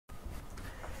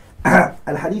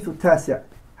الحديث التاسع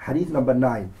حديث number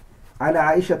 9 عن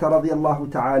عائشة رضي الله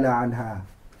تعالى عنها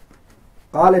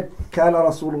قالت كان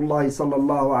رسول الله صلى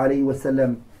الله عليه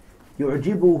وسلم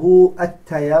يعجبه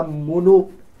التيمن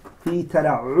في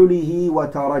تنعله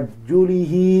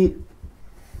وترجله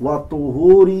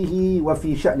وطهوره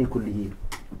وفي شأن كله.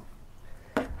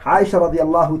 Aisha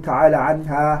radiallahu ta'ala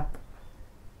anha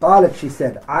قالت, she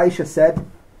said, Aisha said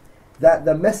that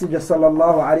the Messenger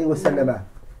sallallahu alayhi wa sallam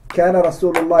كان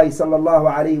رسول الله صلى الله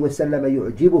عليه وسلم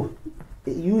يعجبه,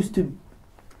 it used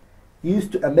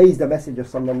to amaze the Messenger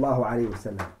sallallahu alayhi wa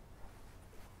sallam.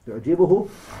 يعجبه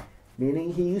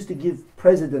meaning he used to give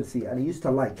presidency and he used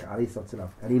to like alayhi sallam,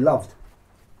 and he loved.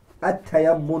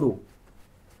 At-tayammunu,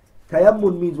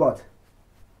 tayammun means what?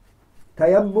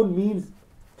 Tayammun means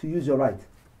to use your right,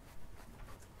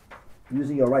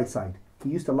 using your right side.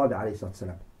 He used to love it alayhi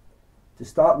sallam, to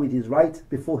start with his right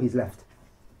before his left.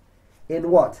 In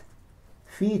what?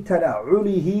 Fi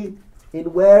tana'ulihi,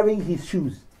 in wearing his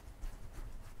shoes.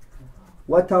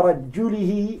 Wa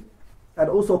tarajjulihi, and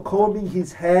also combing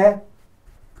his hair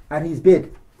and his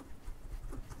beard.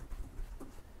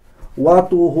 Wa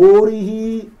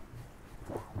tuhurihi,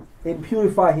 in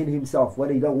purifying himself,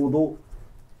 whether he done wudu,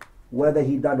 whether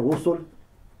he done ghusl,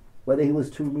 whether he was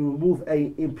to remove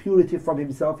a impurity from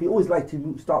himself. He always liked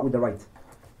to start with the right.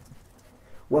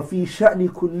 وَفِي شَأْنِ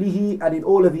كُلِّهِ, and in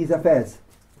all of his affairs.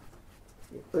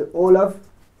 All of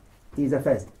his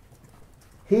affairs.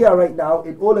 Here right now,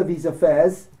 in all of his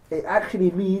affairs, it actually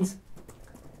means,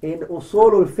 in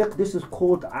usul al-fiqh, this is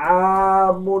called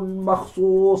عَامٌ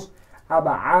مَخْصُوص,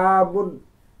 عَامٌ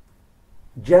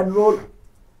general,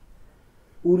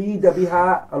 أُرِيدَ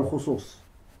بِهَا الْخُصُوص,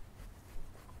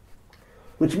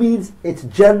 which means it's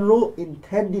general,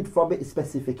 intended from it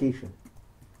specification.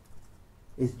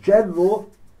 It's general,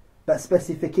 but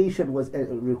specification was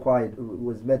required,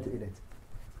 was meant in it.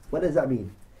 What does that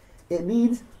mean? It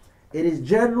means it is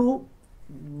general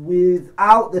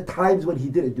without the times when he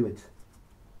didn't do it.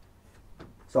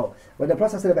 So when the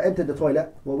Prophet ﷺ entered the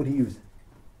toilet, what would he use?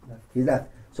 His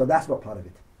left. So that's not part of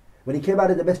it. When he came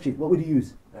out of the masjid, what would he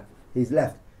use? His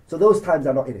left. So those times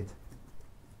are not in it.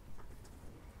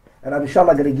 And I'm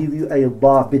inshallah going to give you a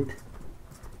dhabit,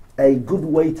 a good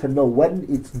way to know when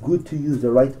it's good to use the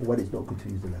right and when it's not good to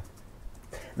use the left.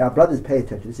 Now brothers, pay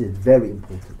attention, this is very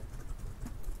important.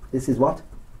 This is what?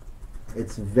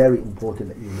 It's very important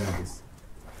that you know this.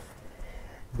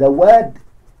 The word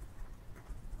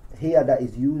here that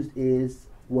is used is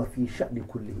وَفِي شَأْنِ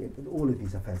كُلِّهِ, in all of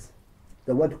his affairs.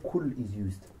 The word kull is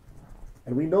used.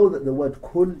 And we know that the word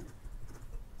kull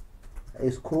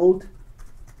is called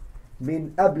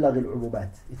min ablagh al-umumat.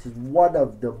 It is one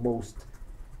of the most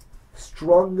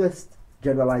strongest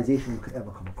generalization you could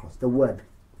ever come across. The word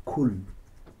kull,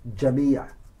 jami'a,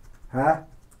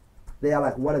 they are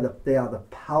like they are the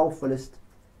powerfulest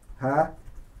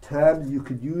terms you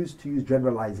could use to use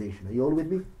generalization. Are you all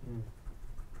with me?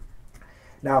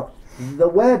 Now, the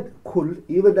word kull,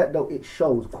 even though it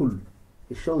shows kull,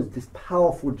 it shows this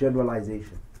powerful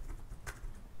generalization.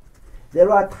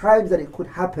 There are times that it could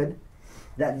happen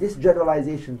that this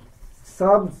generalization,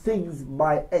 some things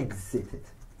might exit it.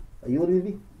 Are you all with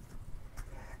me?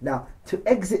 Now, to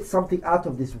exit something out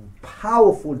of this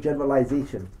powerful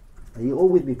generalization, are you all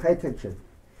with me? Pay attention.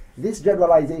 This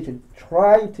generalization,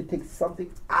 trying to take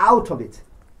something out of it,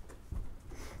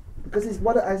 because it's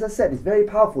what, as I said, it's very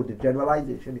powerful. The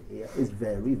generalization here is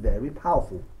very, very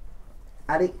powerful,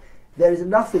 and there is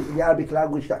nothing in the Arabic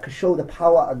language that could show the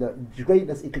power and the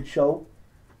greatness it could show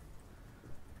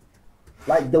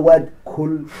like the word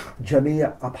kul,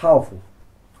 jamia are powerful.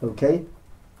 Okay?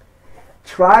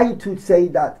 Trying to say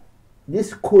that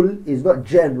this kul is not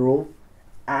general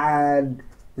and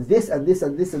this and this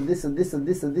and this and this and this and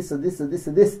this and this and this and this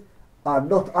and this are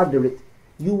not under it,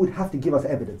 you would have to give us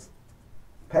evidence.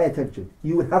 Pay attention.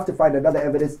 You would have to find another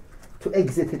evidence to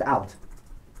exit it out.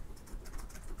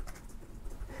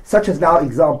 Such as now,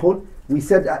 example, we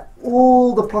said that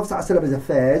all the Prophet ﷺ's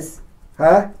affairs,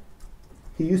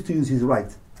 he used to use his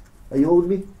right. Are you all with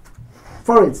me?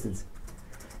 For instance,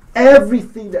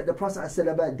 everything that the Prophet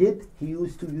ﷺ did, he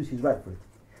used to use his right for it.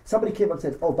 Somebody came and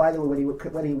said, oh, by the way,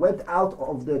 when he went out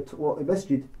of the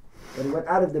masjid, when he went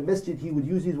out of the masjid, he would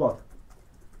use his what?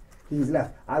 His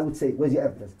left. I would say, where's your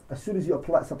evidence? As soon as you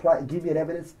give me an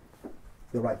evidence,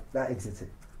 you're right, that exits it.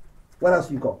 What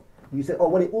else you got? You say, oh,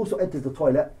 when he also enters the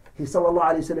toilet, he sallallahu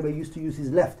alayhi wa sallam used to use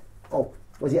his left. Oh,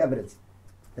 where's your evidence?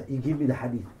 You give me the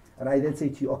hadith. And I then say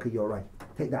to you, okay, you're right.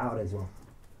 Take that out as well.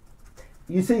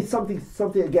 You say something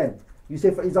again. You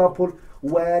say, for example,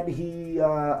 when he,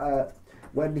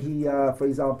 for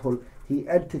example, he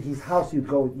entered his house, you'd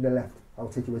go in the left. I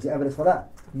would say to you, where's your evidence for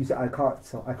that? You say, I can't,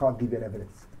 so I can't give you an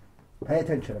evidence. Pay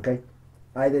attention, okay?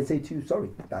 I then say to you, sorry,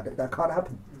 that can't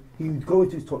happen. He would go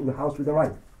into his house with a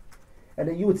right. And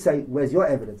then you would say, where's your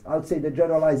evidence? I would say the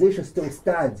generalization still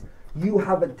stands. You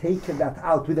haven't taken that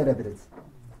out with an evidence.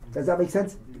 Does that make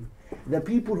sense? The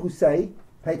people who say,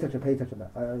 pay attention now,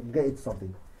 I'm getting to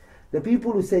something. The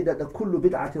people who say that the kullu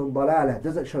bid'atin dalalah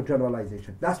doesn't show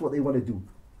generalization. That's what they want to do.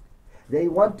 They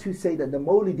want to say that the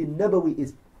Mawlid Nabawi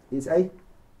is a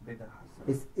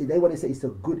they want to say it's a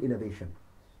good innovation.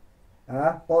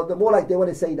 Or the more like they want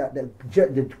to say that the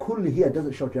kullu here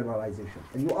doesn't show generalization.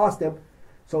 And you ask them,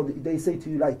 so they say to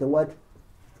you like the word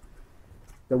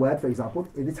for example,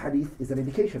 in this hadith is an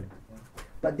indication.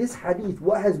 But this hadith,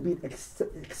 what has been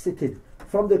exited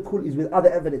from the kull is with other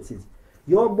evidences.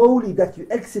 Your mawlid that you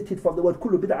exited from the word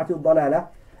kullu bid'atin dalala,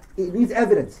 it needs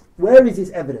evidence. Where is this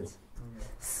evidence?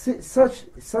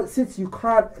 Since you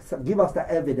can't give us that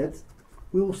evidence,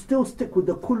 we will still stick with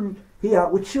the kull here,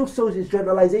 which still shows its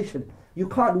generalization. You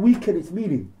can't weaken its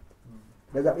meaning.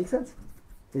 Does that make sense?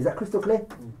 Is that crystal clear?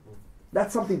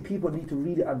 That's something people need to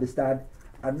really understand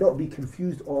and not be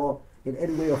confused or in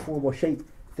any way or form or shape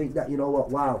think that, you know what,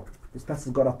 wow, this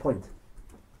person's got a point.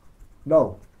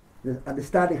 No. The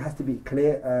understanding has to be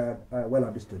clear and well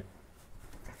understood.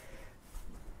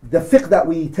 The fiqh that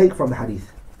we take from the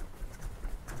hadith.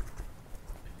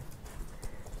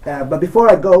 But before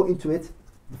I go into it,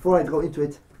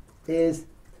 is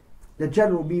the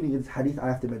general meaning of this hadith I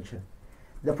have to mention.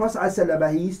 The Prophet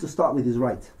ﷺ, he used to start with his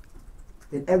right.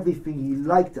 In everything he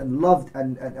liked and loved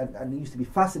and he used to be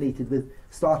fascinated with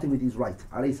starting with his right.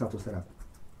 Alayhi salatu wasalam.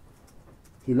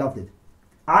 He loved it.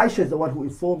 Aisha is the one who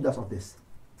informed us of this.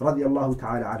 Radiallahu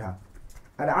ta'ala anha.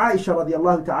 And Aisha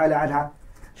radiallahu ta'ala anha,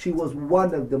 she was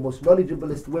one of the most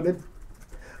knowledgeablest women,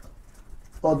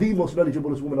 or the most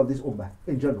knowledgeablest woman of this ummah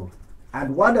in general.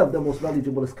 And one of the most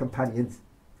knowledgeablest companions.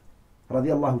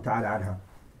 Radiallahu ta'ala anha.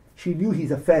 She knew his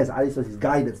affairs, his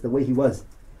guidance, the way he was.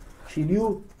 She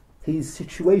knew his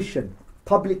situation,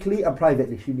 publicly and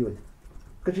privately, she knew it.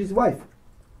 Because she's his wife.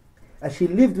 And she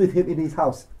lived with him in his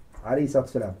house.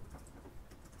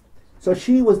 So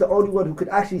she was the only one who could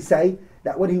actually say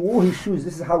that when he wore his shoes,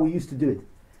 this is how we used to do it.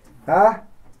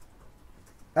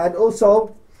 And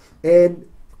also in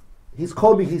his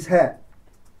combing his hair.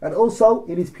 And also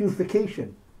in his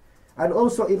purification. And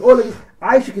also in all of this.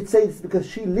 Aisha could say this because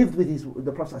she lived with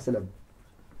the Prophet ﷺ.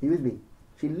 You with me?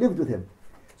 She lived with him.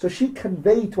 So she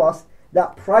conveyed to us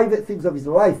that private things of his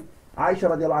life. Aisha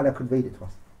radiallahu anha conveyed it to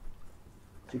us.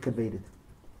 She conveyed it.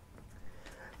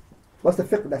 What's the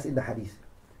fiqh that's in the hadith?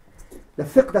 The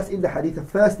fiqh that's in the hadith, the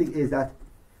first thing is that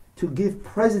to give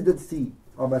presidency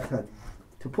or method,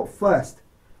 to put first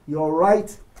your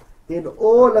right in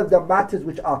all of the matters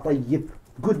which are tayyib,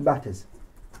 good matters.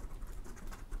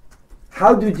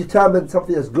 How do you determine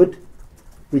something that's good?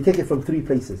 We take it from three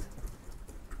places.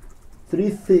 Three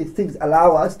things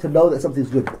allow us to know that something's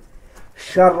good.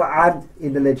 Shar'an,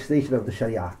 in the legislation of the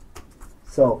Sharia.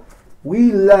 So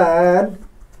we learn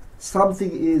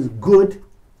something is good.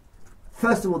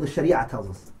 First of all, the Sharia tells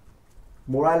us.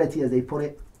 Morality, as they put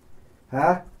it,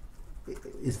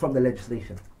 is from the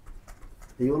legislation.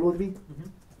 Are you all with me? Mm-hmm.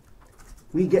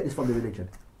 We get this from the religion.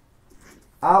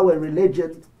 Our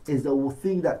religion is the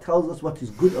thing that tells us what is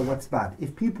good and what's bad.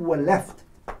 If people were left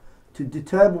to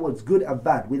determine what's good and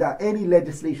bad without any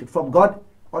legislation from God,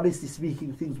 honestly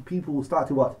speaking, people will start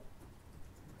to what?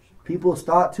 People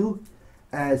start to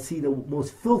see the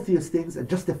most filthiest things and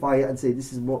justify it and say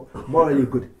this is morally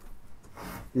good.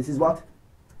 This is what?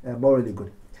 Morally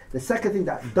good. The second thing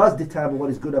that does determine what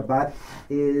is good or bad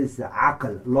is the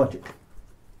aql, logic.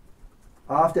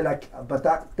 But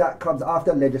that comes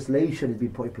after legislation has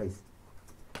been put in place.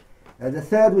 And the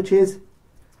third, which is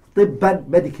tibban,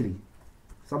 medically.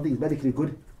 Something is medically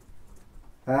good.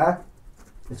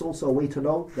 It's also a way to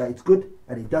know that it's good,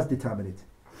 and it does determine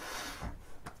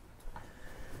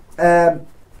it.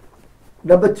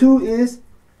 Number two is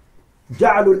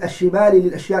جعل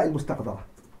الشمال للأشياء المستقدرة.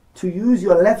 To use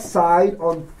your left side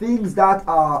on things that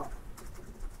are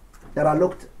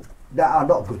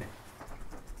not good.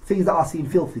 Things that are seen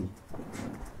filthy.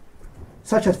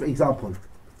 Such as, for example,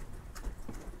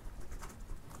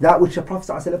 that which the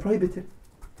Prophet ﷺ prohibited.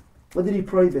 What did he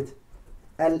prohibit?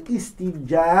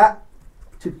 Al-istinja,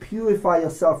 to purify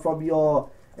yourself from your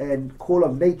call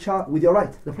of nature with your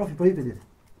right. The Prophet prohibited it.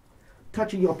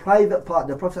 Touching your private part,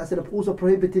 the Prophet ﷺ also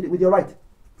prohibited it with your right.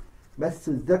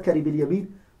 Massu dhakari bil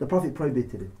yamin, the Prophet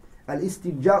prohibited it.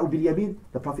 Al-istinja'u bil yamin,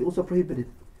 the Prophet also prohibited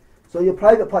it. So your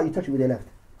private part, you touch it with your left.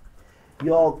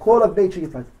 Your call of nature, your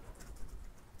private.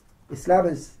 Islam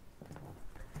is...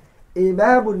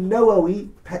 Imam al-Nawawi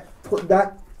put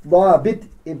that ضابط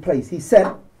in place. He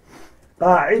said,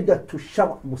 قاعدة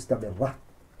الشرع مستمرة.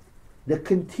 The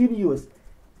continuous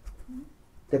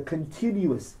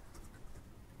legislational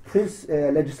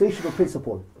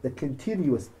principle. The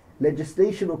continuous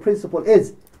legislational principle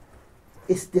is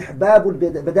استحباب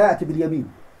البداءة باليمين.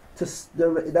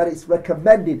 That is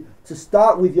recommended to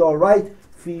start with your right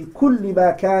في كل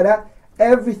ما كان,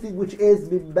 everything which is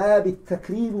من باب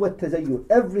التكريم والتزين,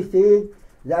 everything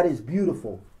that is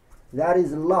beautiful, that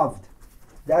is loved,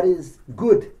 that is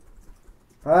good.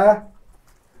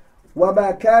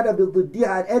 وما كان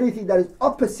بضدها, and anything that is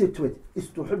opposite to it,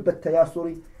 استحب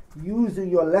التياسر, using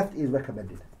your left is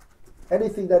recommended.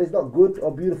 Anything that is not good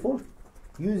or beautiful,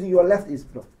 using your left is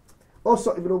not.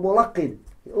 Also Ibn Mulaqin,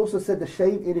 he also said the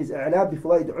same in his I'lam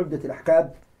بفوائد Ummdatul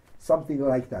Ahkaam, something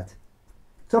like that.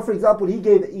 So for example, he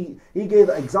gave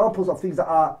examples of things that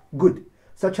are good,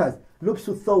 such as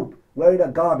lubsu thawb, wearing a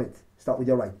garment, start with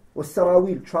your right.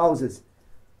 والسراويل, trousers.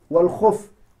 والخف,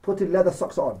 putting leather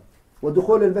socks on.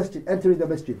 ودخول المسجد, entering the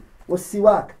masjid.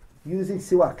 والسواك, using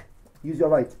siwak, use your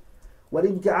right.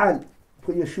 والانتعال,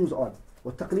 put your shoes on.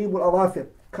 والتقليم الأظافر,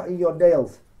 cutting your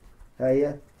nails.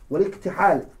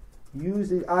 والاكتحال,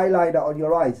 using eyeliner on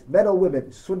your eyes. Men or women,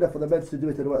 it's sunnah for the men to do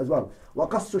it as well.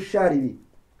 وقص الشارب,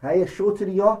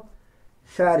 shorten your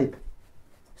sharib.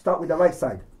 Start with the right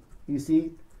side. You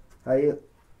see.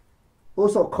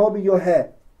 Also combing your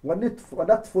hair. وَنَتْفُ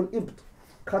الْإِبْطِ,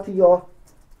 cutting your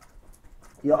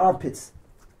armpits.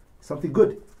 Something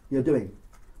good you're doing.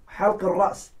 حَلْقَ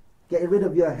الرَّأْس, getting rid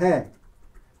of your hair.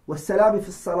 وَالسَّلَامِ فِي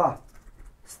الصَّلَاةِ,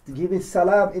 giving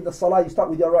salam in the salah, you start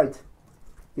with your right.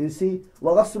 You see.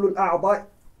 وَغَسْلُ الْأَعْضَاءِ,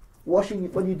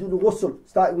 washing when you do the ghusl,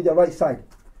 start with your right side.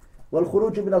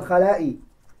 وَالْخُرُوجِ مِنَ الْخَلَاءِ,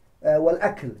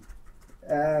 والأكل,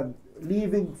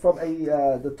 leaving from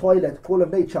the toilet, call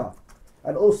of nature,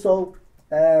 and also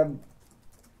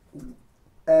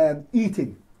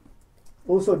eating,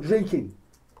 also drinking.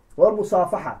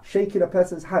 والمصافحة, shaking a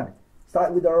person's hand,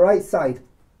 start with the right side.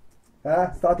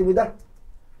 Starting with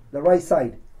the right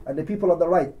side, and the people on the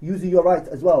right, using your right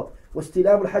as well.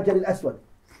 واستلام الحجر الأسود,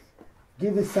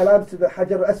 giving salam to the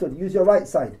حجر الأسود, use your right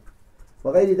side.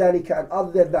 وغير ذلك, and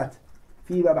other than that,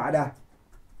 فيما معناه.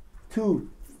 2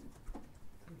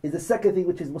 is the second thing,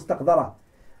 which is mustaqdara.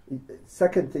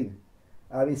 Second thing,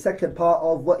 second part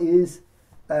of what is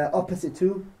opposite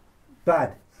to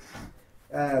bad.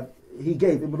 He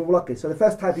gave Ibn Mulaqi. So the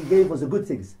first type he gave was the good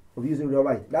things of using your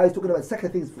right. Now he's talking about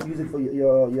second things for using for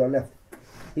your left.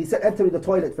 He said entering the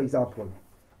toilet, for example.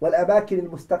 وَالْأَمَاكِنِ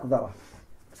الْمُسْتَقْدَرَةِ,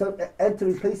 so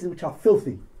entering places which are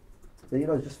filthy.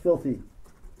 So, just filthy.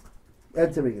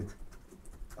 Entering it.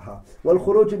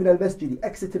 وَالْخُرُوجِ مِنَ الْمَسْجِدِ,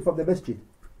 exiting from the masjid.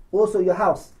 Also your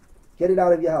house, getting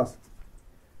out of your house.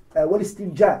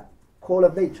 وَالْإِسْتِنْجَاء, call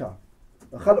of nature.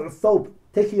 وَخَلْعُ الثَّوْبِ,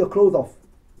 taking your clothes off.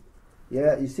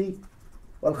 You see.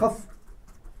 وَالْخَفْ,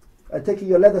 taking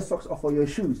your leather socks off or your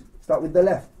shoes. Start with the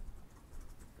left.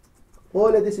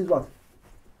 All of this is what?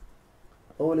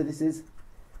 All of this is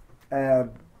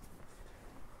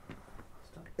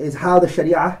how the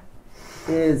Sharia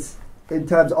is in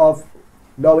terms of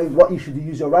knowing what you should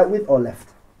use your right with or left.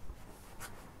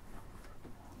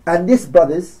 And this,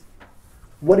 brothers,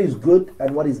 what is good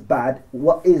and what is bad,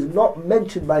 what is not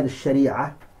mentioned by the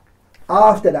Sharia,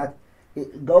 after that,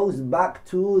 it goes back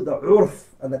to the urf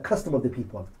and the custom of the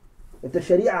people. If the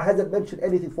Sharia hasn't mentioned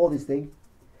anything for this thing,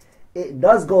 it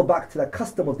does go back to the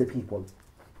custom of the people.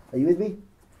 Are you with me?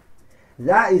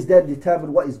 That is then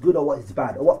determined what is good or what is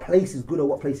bad, or what place is good or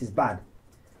what place is bad.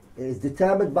 It is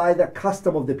determined by the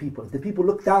custom of the people. If the people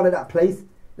look down at that place,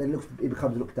 then it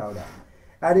becomes looked down at.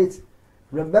 And it's,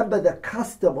 remember, the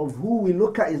custom of who we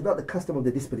look at is not the custom of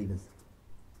the disbelievers.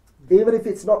 Even if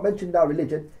it's not mentioned in our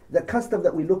religion, the custom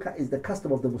that we look at is the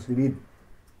custom of the Muslimin.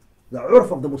 The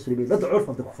urf of the Muslimin, not the urf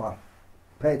of the kuffar.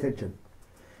 Pay attention.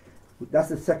 That's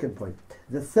the second point.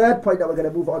 The third point that we're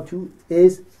going to move on to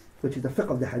is, which is the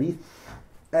fiqh of the hadith.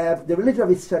 The religion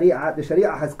of Sharia, the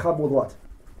Sharia has come with what?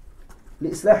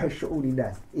 لإصلاح الشؤون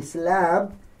الناس.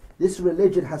 Islam, this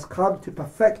religion has come to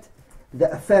perfect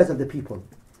the affairs of the people.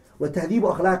 وتهذيب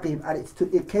أخلاقهم,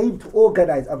 and it came to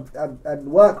organize and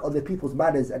work on the people's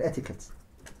manners and etiquettes.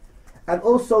 And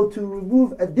also to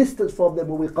remove a distance from them,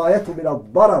 ووقايتهم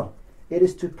من الضرر. It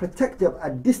is to protect them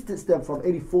and distance them from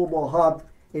any form or harm,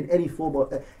 in any form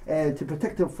or, to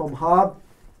protect them from harm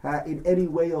in any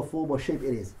way or form or shape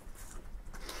it is.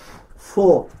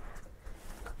 4.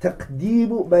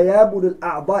 تقديم ميامن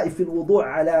الأعضاء في الوضوء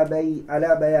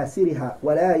على مياسرها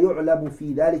ولا يعلم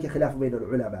في ذلك خلاف بين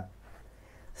العلماء.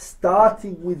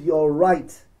 Starting with your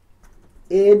right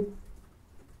in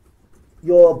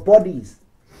your bodies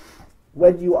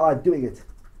when you are doing it.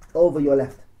 over your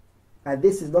left. And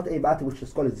this is not a matter which the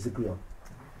scholars disagree on.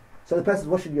 So the person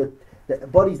washing the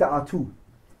bodies that are two.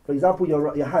 For example,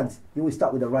 your hands, you always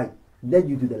start with the right, then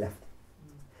you do the left.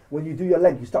 When you do your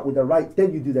leg, you start with the right,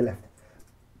 then you do the left.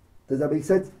 Does that make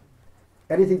sense?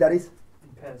 Anything that is?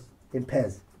 In pairs. In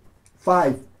pairs.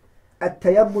 5.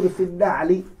 التيمم في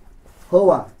النعل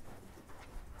هو.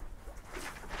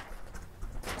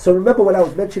 So remember when I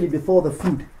was mentioning before the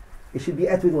food, it should be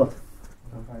ate with what?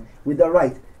 Okay. With the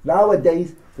right.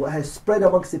 Nowadays, what has spread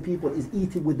amongst the people is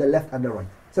eating with the left and the right,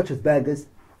 such as burgers,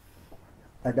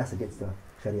 and that's against the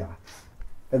Sharia.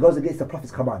 It goes against the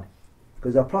Prophet's command,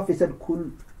 because the Prophet said,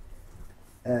 "Kul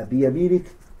biyaminik,"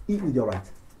 eat with your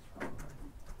right.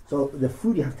 So the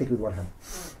food you have to take with one hand.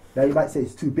 Now you might say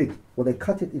it's too big. Well, then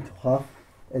cut it into half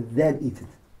and then eat it.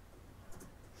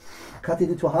 Cut it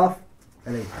into half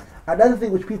and then eat it. Another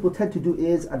thing which people tend to do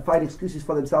is, and find excuses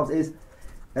for themselves, is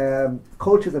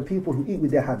cultures and people who eat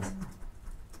with their hands.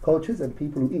 Cultures and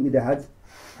people who eat with their hands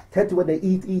tend to, when they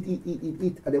eat,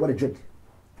 and they want to drink.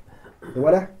 They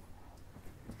want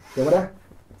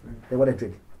to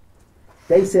drink.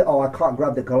 They say, "Oh, I can't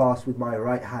grab the glass with my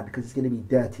right hand because it's going to be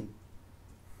dirty."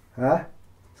 Huh?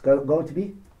 It's going to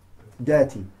be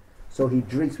dirty. So he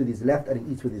drinks with his left and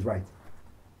he eats with his right.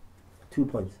 2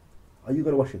 points. Are you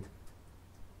going to wash it?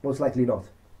 Most likely not.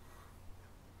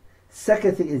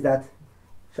 Second thing is that,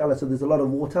 inshallah, so there's a lot of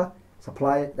water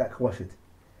supply that can wash it.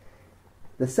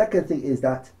 The second thing is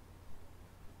that,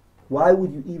 why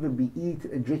would you even be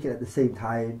eating and drinking at the same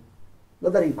time?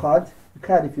 Not that you can't, you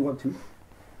can if you want to,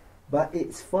 but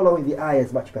it's following the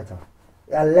ayahs much better.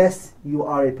 Unless you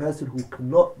are a person who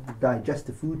cannot digest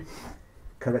the food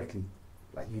correctly.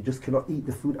 Like you just cannot eat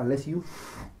the food unless you...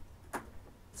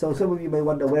 So some of you may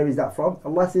wonder, where is that from?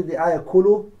 Allah said the ayah,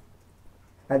 "Kulu,"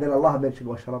 and then Allah mentioned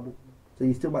 "Washrabu." So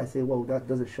you still might say, well, that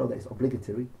doesn't show that it's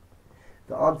obligatory.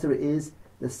 The answer is,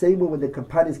 the same way when the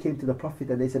companions came to the Prophet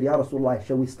and they said, "Ya Rasulullah,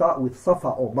 shall we start with Safa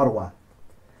or Marwa?"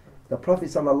 The Prophet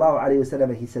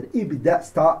ﷺ, he said, "Ibda,"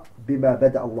 start bima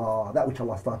bada Allah, that which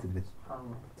Allah started with.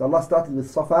 So Allah started with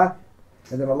Safa,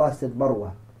 and then Allah said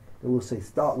Marwa. They will say,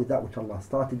 start with that which Allah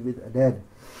started with, and then.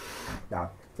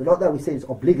 Now, so not that we say it's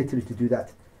obligatory to do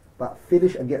that, but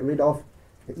finish and get rid of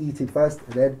the eating first,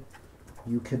 and then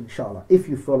you can, inshallah, if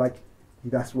you feel like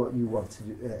that's what you want to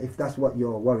do, if that's what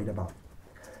you're worried about.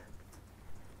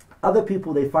 Other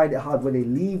people, they find it hard when they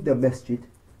leave the masjid,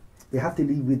 they have to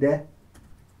leave with the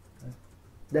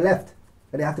left,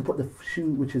 and they have to put the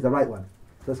shoe which is the right one.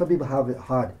 So some people have it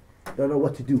hard, don't know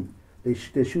what to do. Their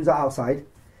shoes are outside,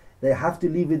 they have to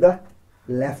leave with the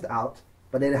left out,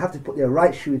 but then they have to put their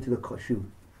right shoe into the shoe.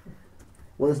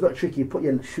 Well, it's not tricky. Put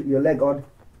your leg on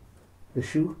the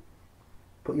shoe,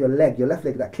 put your left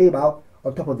leg that came out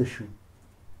on top of the shoe,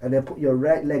 and then put your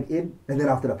right leg in, and then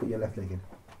after that put your left leg in.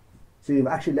 So you've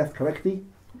actually left correctly,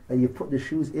 and you put the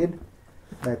shoes in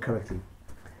correctly.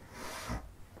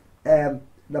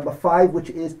 Number 5,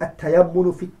 which is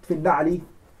at-tayammunu fi an-na'li.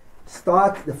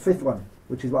 Start, the 5th one,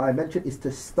 which is what I mentioned, is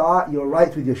to start your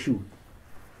right with your shoe.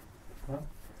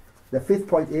 The 5th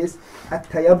point is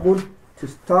at-tayammun, to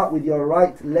start with your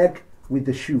right leg with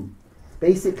the shoe.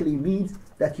 Basically means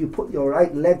that you put your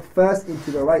right leg first into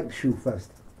the right shoe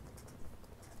first.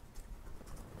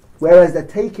 Whereas the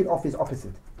taking off is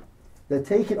opposite. The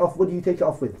taking off, what do you take it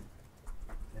off with?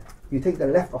 You take the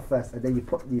left off first, and then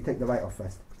you take the right off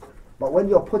first. But when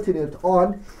you're putting it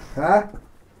on,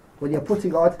 when you're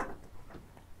putting on,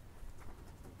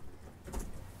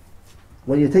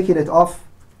 when you're taking it off,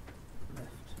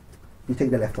 you take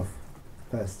the left off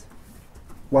first.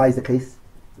 Why is the case?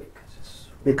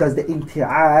 Because the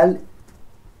inti'al,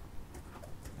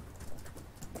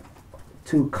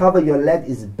 to cover your leg,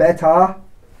 is better,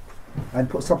 and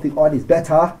put something on is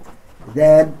better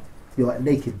than your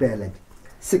naked bare leg.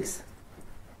 6.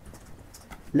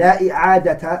 لا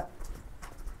إعادة,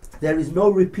 there is no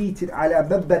repeating على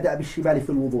من بدأ بالشمال في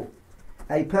الوضوء.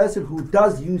 A person who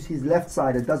does use his left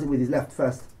side and does it with his left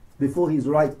first before his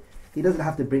right, he doesn't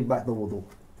have to bring back the wudu.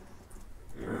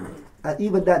 And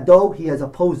even that, though he has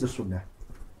opposed the sunnah.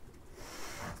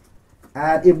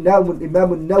 And Imam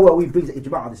al-Nawawi brings an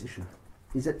ijma' on this issue.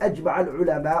 He said, أجمع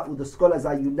العلماء, the scholars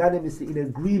are unanimously in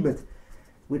agreement,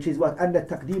 which is what, أن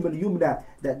تقديم اليمنى,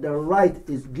 that the right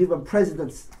is given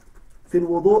precedence في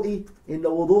الوضوء, in the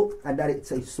wudu, and that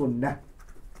it's a sunnah.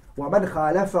 ومن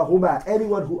خالفهما,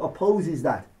 anyone who opposes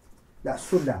that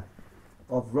sunnah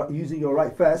of using your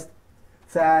right first,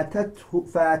 فاته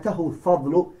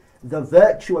الفضل, the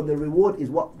virtue and the reward is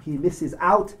what he misses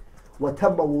out.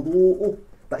 وتم وضوءه,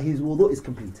 but his wudu is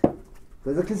complete.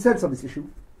 There's a consensus on this issue.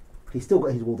 He's still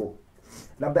got his wudu.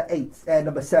 Number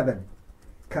 7,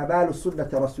 كمال السنة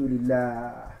رسول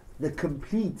الله, the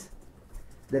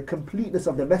completeness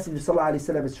of the Messenger sallallahu alaihi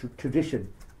wasallam's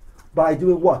tradition, by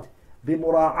doing what?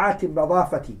 بمراعاة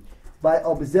النظافة, by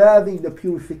observing the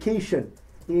purification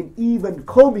in even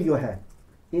combing your hair,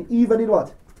 in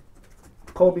what?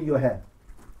 Combing your hair.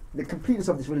 The completeness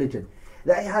of this religion,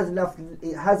 that it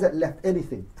hasn't left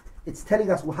anything. It's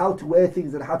telling us how to wear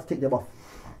things and how to take them off.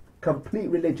 Complete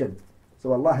religion.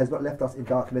 So Allah has not left us in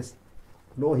darkness,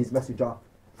 nor His Messenger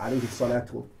alayhi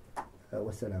salatu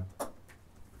wa salam.